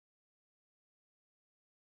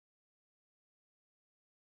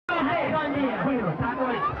Buen día. Bueno, está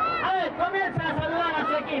bueno. A ver, comienza a saludar a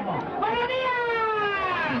su equipo. ¡Buenos días!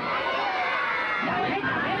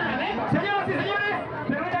 Señoras y señores,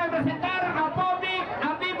 permítanme presentar a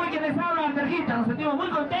Pipo y quien les habla, Andrés. Nos sentimos muy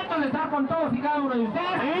contentos de estar con todos y cada uno de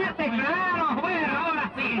ustedes. Claro, bueno,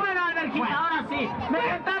 ahora sí. Bueno, Andrés, ahora sí. Me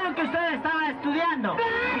contaron que usted estaba estudiando.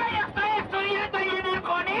 Claro, yo estoy estudiando ahí en el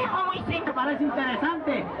conejo, muy simple. Parece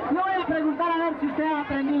interesante. Le voy a preguntar a ver si usted ha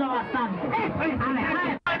aprendido bastante. A ver.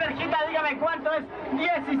 Andrés, dígame cuánto es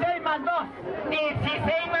 16 más 2.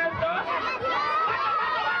 16 más 2.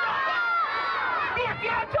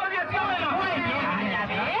 18. Muy bien, ya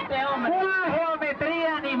ves. Una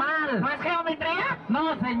geometría animal. ¿No es geometría?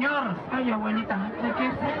 No, señor. Ay, abuelita, ¿de qué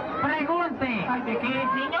es? Pregunte. Ay, ¿de qué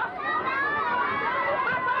es, niños?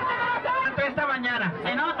 Esta mañana.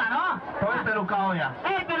 Se nota, ¿no? Todo es pelucado ya.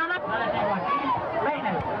 Pero no le tengo aquí.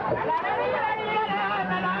 Venga.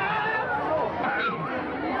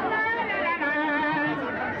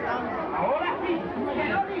 Ahora sí.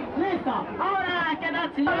 Listo. Ahora, ¿qué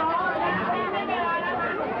tal, señor?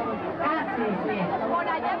 Casi, sí. Por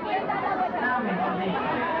allá empieza la vuelta.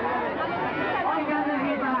 Oiga,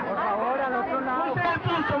 Andrés, Por favor, al otro lado. usted es el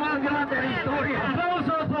punto más grande de la historia.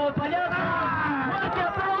 ¡Aplausos para el payaso! ¡Fuerte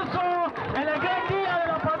aplauso en el gran día de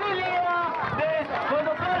la familia de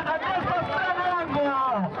conductor Andrés Pastrana Arango!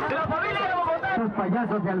 ¡De la familia de Bogotá! Los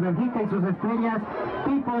payasos de Alberjita y sus estrellas,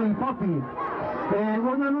 Pipo y Popi.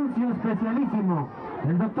 Un anuncio especialísimo.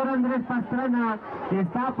 El doctor Andrés Pastrana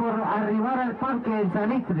está por arribar al parque en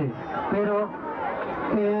Salitre, pero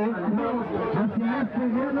hacia este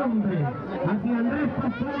gran hombre, hacia Andrés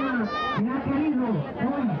Pastrana, que ha querido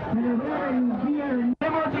hoy celebrar el Día del Niño.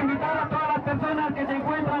 Hemos invitado a todas las personas que se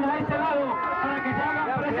encuentran a este lado para que se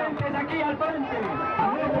hagan presentes aquí al frente.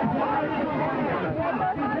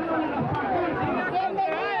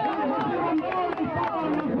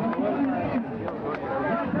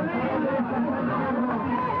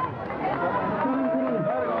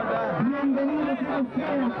 Bienvenidos a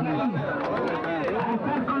ustedes aquí, a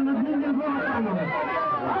estar con los niños bogotanos.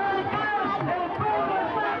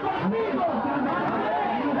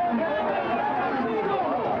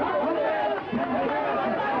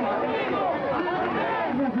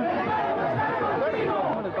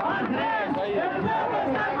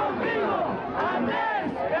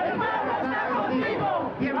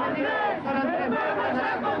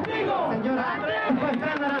 Señora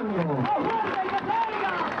Pastrana Arango.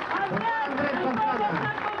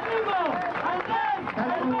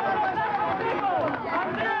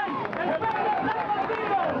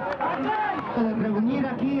 De reunir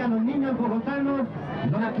aquí a los niños bogotanos,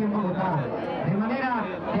 no aquí en Bogotá. De manera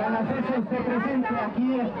que al hacerse usted presente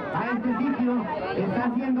aquí a este sitio, está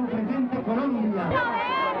haciendo presente Colombia.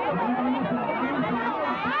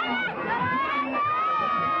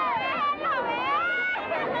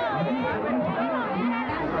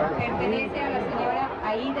 Pertenece a la señora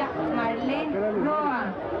Aida Marlene Roa,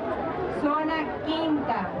 zona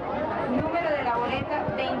quinta, número de la boleta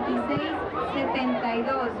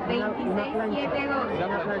 2672, 2672,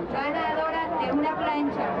 ganadora de una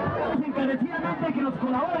plancha. Encarecidamente que nos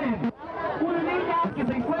colaboren. Una niña que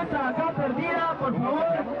se encuentra acá perdida, por favor.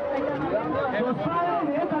 Los padres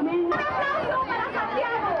de esa niña. ¡Un aplauso para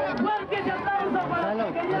Santiago! ¡Fuerte ese aplauso para el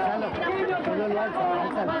pequeño niño Santiago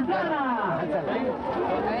Pastrana! A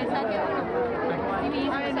ver, Santiago. Sí, mi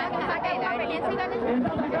hijo, saca él, a ver quién se gana. Está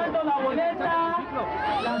sacando la boleta,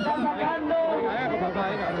 la está sacando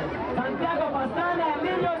Santiago Pastrana, el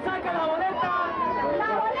niño saca la boleta. La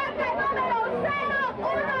boleta número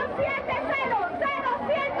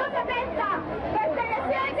 0170-0170,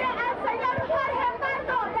 perteneciente al señor Jorge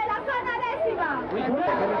Pardo de la zona décima.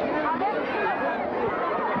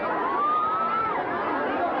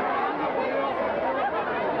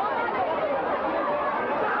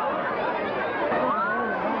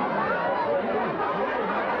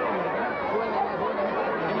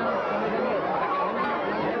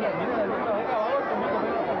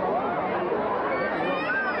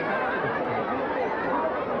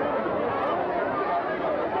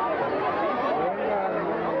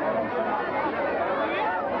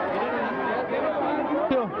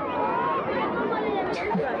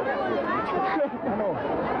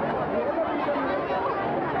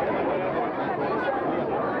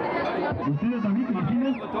 ¿Ustedes también,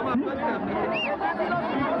 Martínez?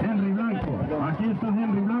 Henry Blanco. Aquí está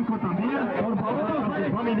Henry Blanco también. Por favor, No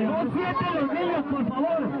sienten los niños, por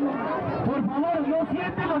favor. Por favor, no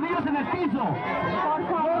sienten los niños en el piso. Por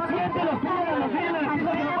favor, no sienten los niños en el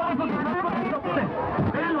piso.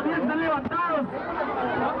 Vean, los niños están levantados.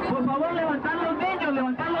 Por favor, levantar los niños,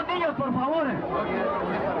 por favor.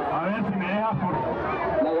 A ver si me dejas por...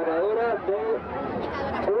 La ganadora de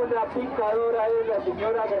una picadora es la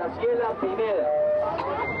señora Graciela Pineda.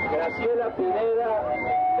 Graciela Pineda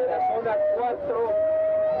de la zona 4,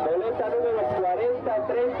 boleta número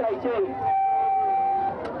 4036.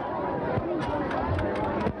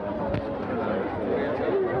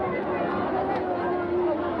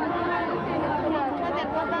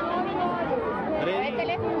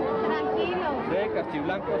 Tranquilo. De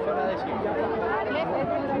Castiblanco, zona de 5.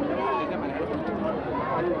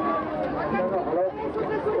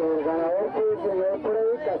 El ganador fue el señor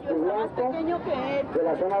Freddy Castiblanco de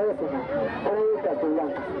la zona décima. Freddy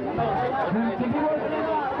Castiblanco.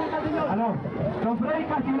 Aló, don Freddy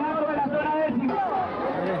Castiblanco de la zona décima.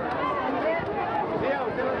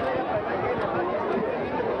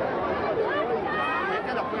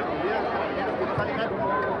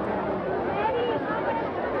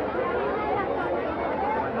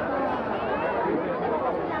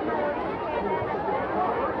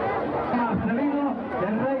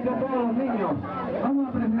 El rey de todos los niños. Vamos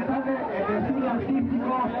a presentarle el desfile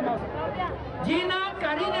artístico. Gina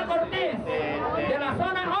Karina Cortés, de la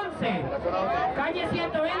zona 11, calle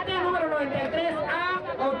 120, número 93 a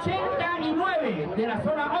 89, de la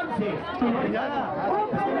zona 11. Un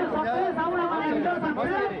premio sorpresa, una maravillosa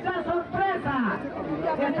plancha sorpresa.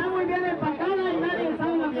 Que está muy bien empacada y nadie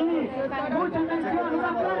sabe lo que es. Mucha atención,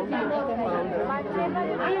 una plancha.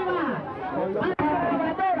 Ahí va.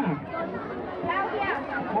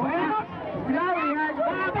 Bueno, Claudia,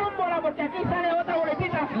 la tómbola porque aquí sale otra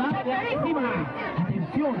boletita clarísima.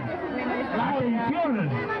 Atención, atención.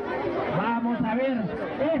 Vamos a ver,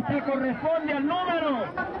 este corresponde al número.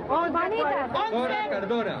 Zona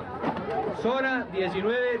Cardona. Zona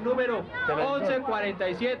 19, número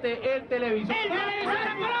 1147, el televisor. ¡El televisor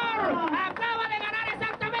a color! ¡Acaba de ganar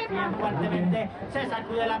exactamente! Bien fuertemente se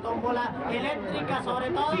sacude la tómbola eléctrica sobre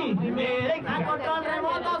todo. Sí, a control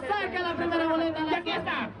remoto, saca la primera boleta. Y aquí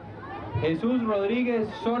está. Jesús Rodríguez,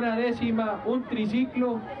 zona décima, un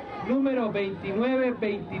triciclo, número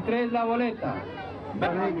 2923, la boleta.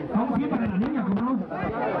 Vamos bien para la niña, ¿cómo no?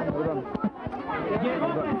 Llegó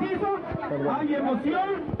preciso, hay emoción,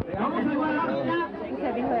 vamos a jugar la niña.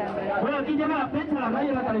 Bueno, aquí llega la prensa, la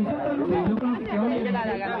radio, la televisión, todo el mundo. Yo creo que hoy es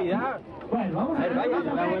Navidad. Bueno, vamos a ver,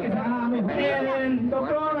 que se haga mejor. El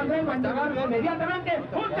doctor Andrés va a entregar inmediatamente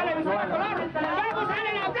un televisor a color. Vamos a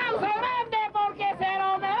darle el aplauso grande porque se lo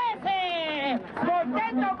merece.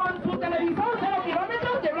 Contento con su televisor, 0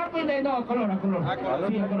 kilómetros de blanco y de... No, color, a color.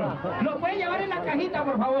 Sí, a color. Lo puede llevar en la cajita,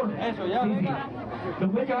 por favor. Eso ya. Sí, sí.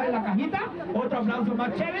 Lo puede llevar en la cajita. Otro aplauso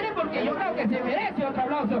más chévere porque yo creo que se merece otro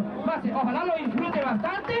aplauso más. Ojalá lo disfrute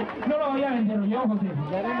bastante. No lo voy a vender yo, José.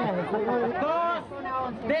 Dos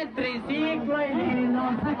del triciclo y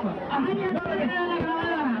No, saco. Aquí está la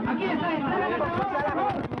grabadora. Aquí está.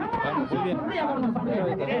 Muy bien.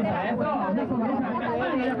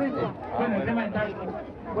 Eso. Bueno, el tema está.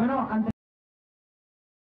 Bueno, ante